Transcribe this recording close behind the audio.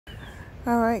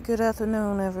Alright, good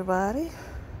afternoon everybody.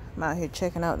 I'm out here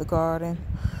checking out the garden.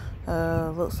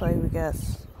 Looks like we got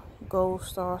gold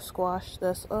star squash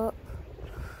that's up.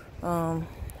 I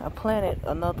planted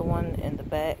another one in the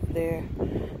back there,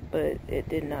 but it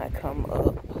did not come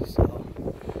up. So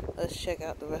let's check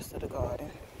out the rest of the garden.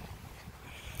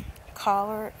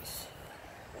 Collards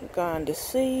gone to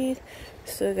seed.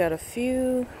 Still got a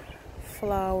few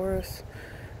flowers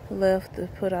left to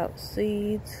put out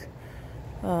seeds.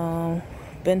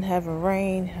 Been having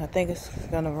rain. I think it's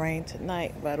gonna rain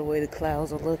tonight by the way the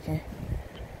clouds are looking.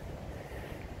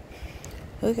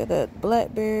 Look at that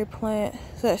blackberry plant.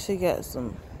 It's actually got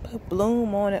some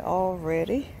bloom on it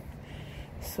already,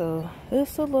 so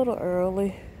it's a little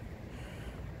early.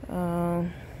 But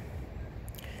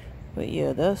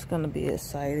yeah, that's gonna be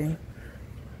exciting.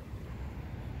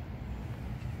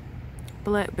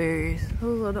 Blackberries,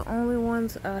 those are the only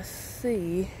ones I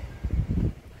see.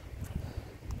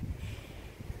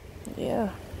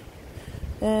 Yeah,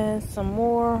 and some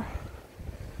more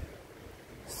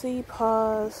seed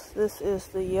pods. This is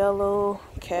the yellow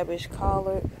cabbage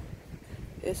collard.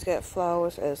 It's got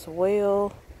flowers as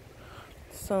well.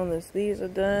 As soon as these are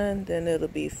done, then it'll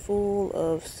be full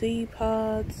of seed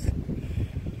pods.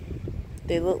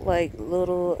 They look like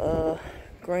little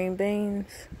green beans,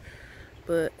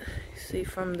 but you see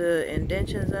from the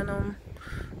indentions in them,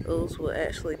 those will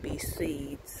actually be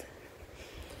seeds.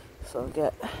 So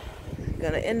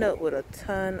gonna end up with a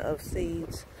ton of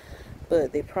seeds,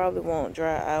 but they probably won't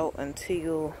dry out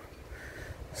until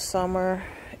summer,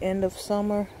 end of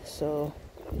summer. So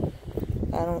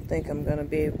I don't think I'm gonna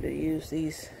be able to use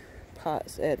these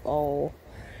pots at all,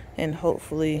 and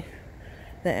hopefully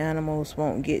the animals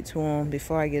won't get to them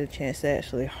before I get a chance to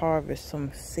actually harvest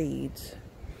some seeds.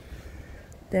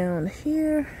 Down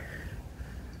here,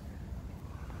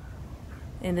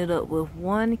 ended up with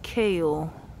one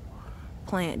kale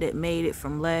plant that made it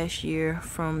from last year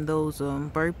from those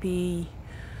Burpee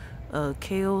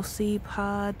kale seed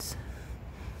pods,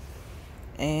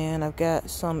 and I've got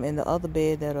some in the other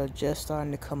bed that are just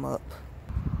starting to come up.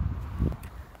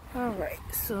 Alright,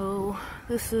 so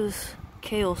this is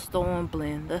Kale Storm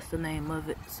blend, that's the name of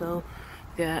it. So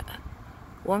got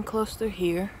one cluster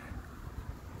here,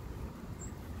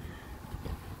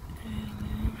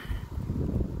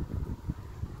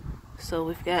 so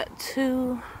we've got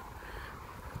two.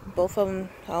 Both of them,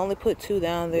 I only put two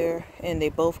down there, and they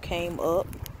both came up.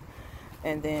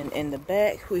 And then in the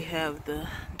back, we have the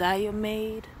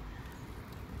diamade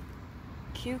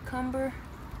cucumber.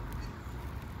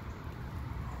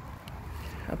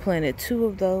 I planted two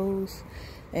of those,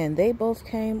 and they both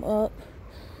came up.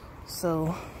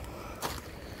 So,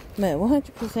 I'm at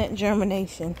 100%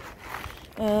 germination.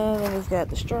 Then we've got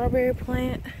the strawberry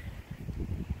plant.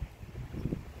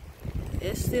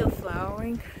 It's still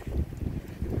flowering.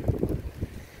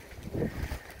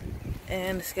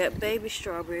 And it's got baby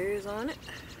strawberries on it.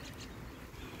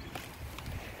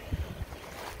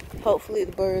 Hopefully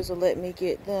the birds will let me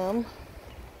get them.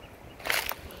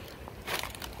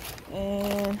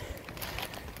 And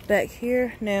back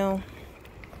here, now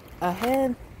I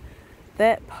had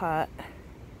that pot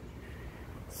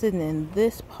sitting in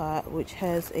this pot, which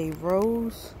has a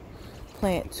rose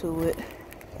plant to it.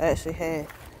 I actually had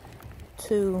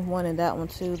two, one in that one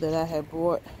too, that I had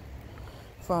bought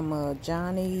from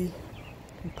Johnny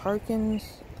Perkins,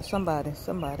 somebody,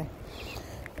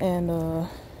 and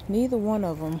neither one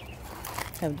of them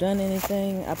have done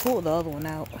anything. I pulled the other one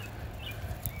out,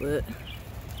 but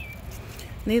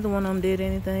neither one of them did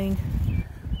anything.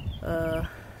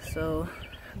 So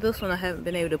this one I haven't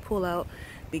been able to pull out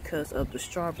because of the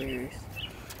strawberries.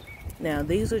 Now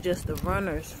these are just the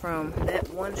runners from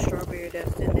that one strawberry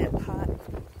that's in that pot.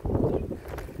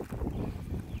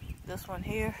 This one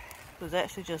here was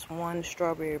actually just one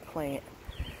strawberry plant,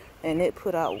 and it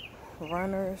put out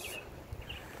runners,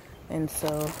 and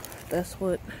so that's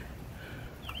what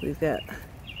we've got.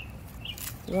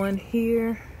 One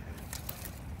here,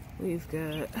 we've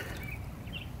got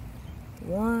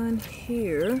one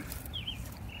here,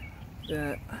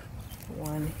 got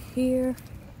one here,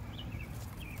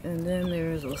 and then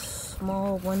there's a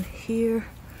small one here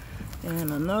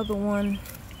and another one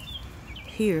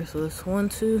here. So it's 1,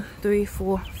 2, 3,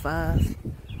 4, 5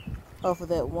 off of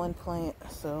that one plant.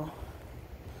 So,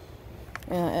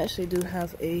 and I actually do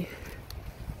have a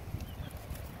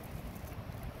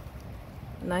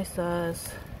nice size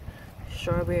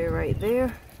strawberry right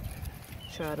there.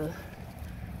 Try to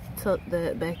tuck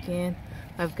that back in.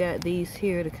 I've got these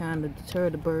here to kind of deter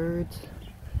the birds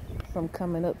from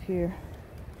coming up here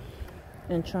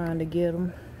and trying to get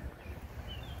them.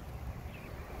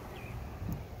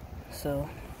 So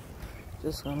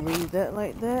Just gonna leave that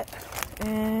like that.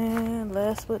 And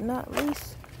last but not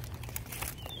least,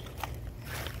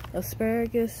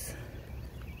 asparagus.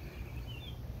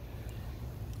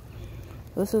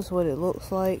 This is what it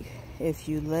looks like if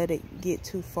you let it get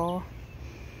too far.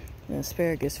 An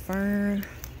asparagus fern.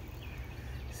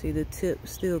 See, the tip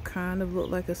still kind of look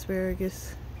like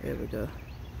asparagus. There we go.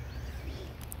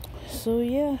 So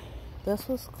yeah, that's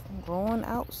what's growing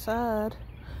outside.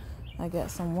 I got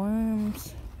some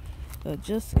worms that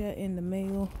just got in the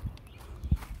mail.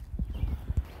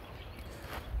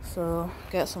 So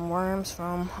got some worms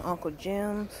from Uncle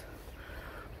Jim's.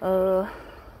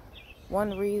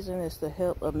 One reason is to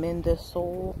help amend this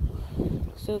soil.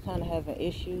 Still kind of having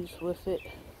issues with it.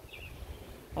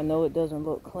 I know it doesn't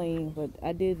look clean, but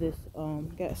I did this,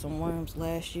 got some worms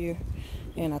last year,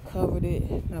 and I covered it,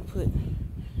 and I put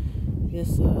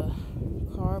this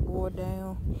cardboard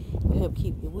down to help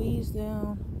keep the weeds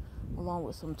down, along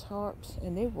with some tarps,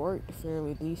 and they worked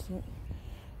fairly decent.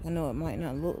 I know it might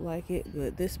not look like it,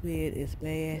 but this bed is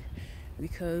bad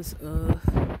because of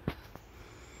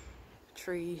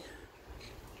tree,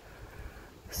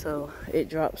 so it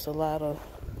drops a lot of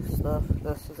stuff.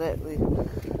 That's exactly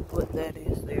what that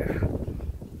is there.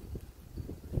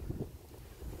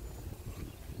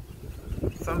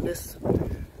 From this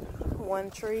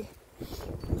one tree.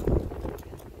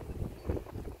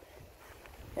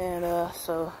 And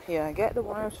so yeah, I got the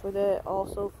worms for that,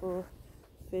 also for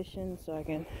fishing, so I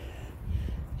can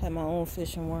have my own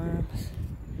fishing worms.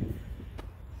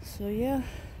 So yeah,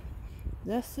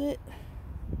 that's it.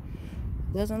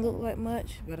 Doesn't look like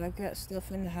much, but I've got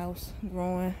stuff in the house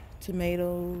growing,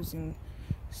 tomatoes and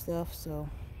stuff, so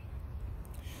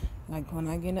like when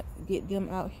I get them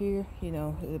out here, you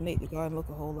know, it'll make the garden look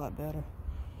a whole lot better.